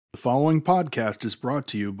following podcast is brought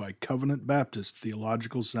to you by Covenant Baptist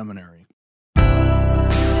Theological Seminary.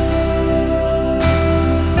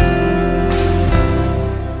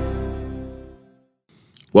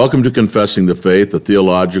 Welcome to Confessing the Faith, a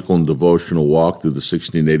theological and devotional walk through the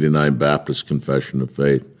 1689 Baptist Confession of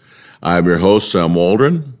Faith. I'm your host, Sam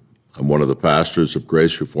Waldron. I'm one of the pastors of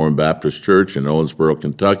Grace Reformed Baptist Church in Owensboro,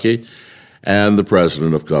 Kentucky, and the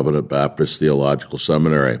president of Covenant Baptist Theological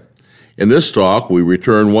Seminary. In this talk, we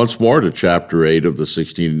return once more to Chapter 8 of the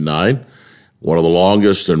 1689, one of the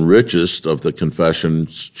longest and richest of the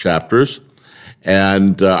Confession's chapters,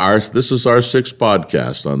 and this is our sixth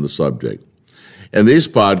podcast on the subject. In these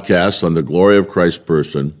podcasts on the glory of Christ's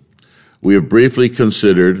person, we have briefly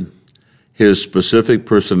considered his specific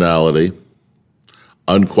personality,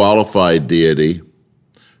 unqualified deity,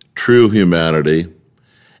 true humanity,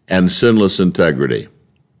 and sinless integrity.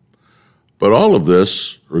 But all of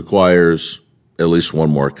this requires at least one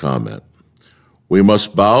more comment. We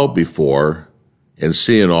must bow before and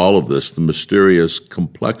see in all of this the mysterious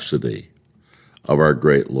complexity of our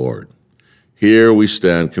great Lord. Here we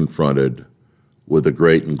stand confronted with a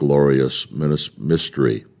great and glorious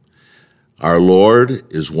mystery. Our Lord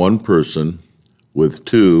is one person with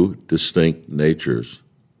two distinct natures,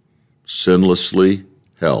 sinlessly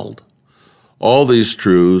held. All these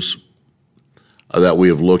truths that we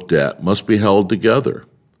have looked at must be held together.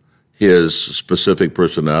 His specific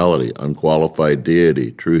personality, unqualified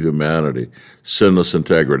deity, true humanity, sinless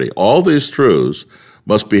integrity, all these truths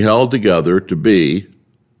must be held together to be,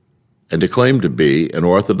 and to claim to be, an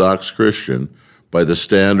Orthodox Christian by the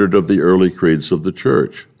standard of the early creeds of the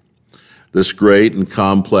Church. This great and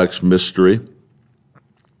complex mystery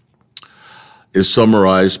is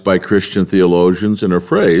summarized by Christian theologians in a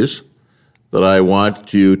phrase that I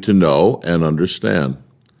want you to know and understand.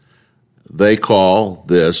 They call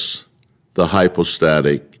this the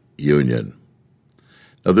hypostatic union.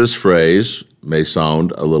 Now, this phrase may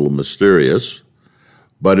sound a little mysterious,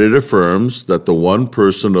 but it affirms that the one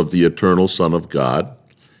person of the eternal Son of God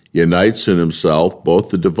unites in himself both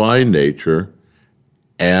the divine nature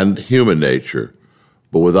and human nature,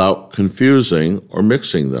 but without confusing or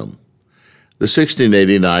mixing them. The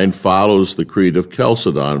 1689 follows the Creed of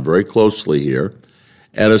Chalcedon very closely here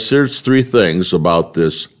and asserts three things about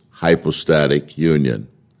this hypostatic union.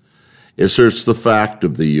 It asserts the fact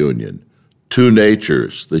of the union. Two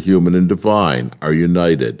natures, the human and divine, are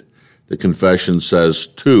united. The confession says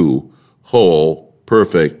two whole,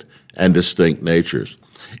 perfect, and distinct natures.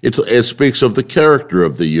 It speaks of the character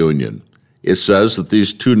of the union. It says that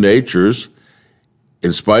these two natures,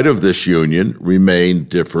 in spite of this union, remain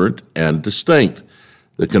different and distinct.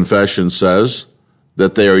 The confession says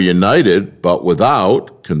that they are united, but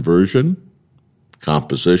without conversion,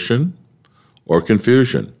 composition, or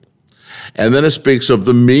confusion. And then it speaks of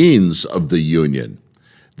the means of the union.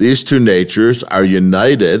 These two natures are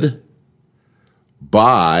united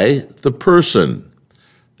by the person.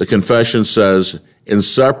 The confession says,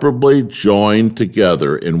 inseparably joined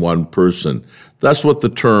together in one person. That's what the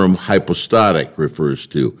term hypostatic refers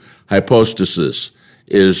to. Hypostasis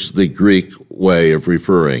is the Greek way of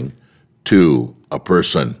referring to a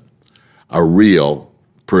person, a real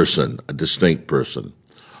person, a distinct person.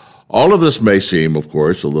 All of this may seem, of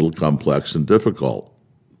course, a little complex and difficult.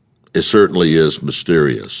 It certainly is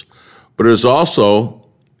mysterious. But it is also,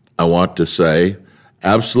 I want to say,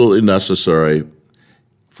 absolutely necessary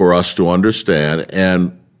for us to understand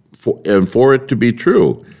and for it to be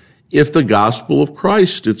true if the gospel of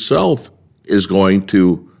Christ itself is going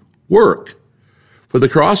to work. For the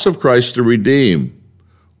cross of Christ to redeem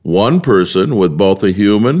one person with both a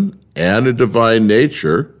human and a divine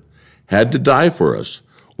nature had to die for us.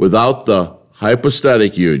 Without the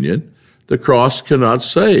hypostatic union, the cross cannot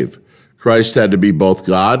save. Christ had to be both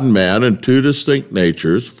God and man in two distinct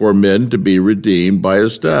natures for men to be redeemed by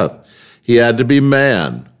his death. He had to be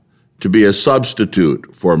man to be a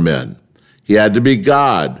substitute for men. He had to be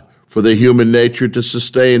God for the human nature to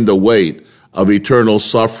sustain the weight of eternal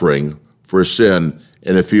suffering for sin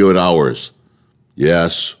in a few hours.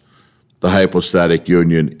 Yes, the hypostatic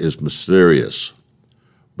union is mysterious,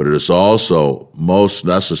 but it is also most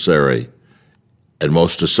necessary and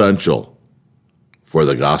most essential for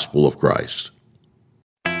the gospel of Christ.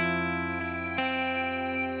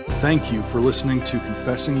 Thank you for listening to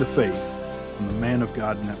Confessing the Faith on the Man of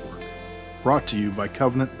God Network, brought to you by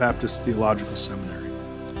Covenant Baptist Theological Seminary.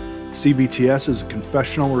 CBTS is a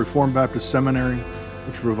confessional Reformed Baptist seminary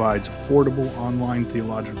which provides affordable online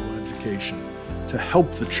theological education to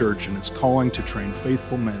help the church in its calling to train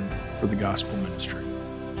faithful men for the gospel ministry.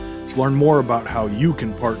 To learn more about how you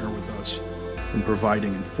can partner with us, in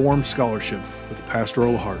providing informed scholarship with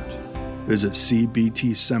pastoral heart. Visit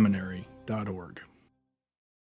cbtseminary.org.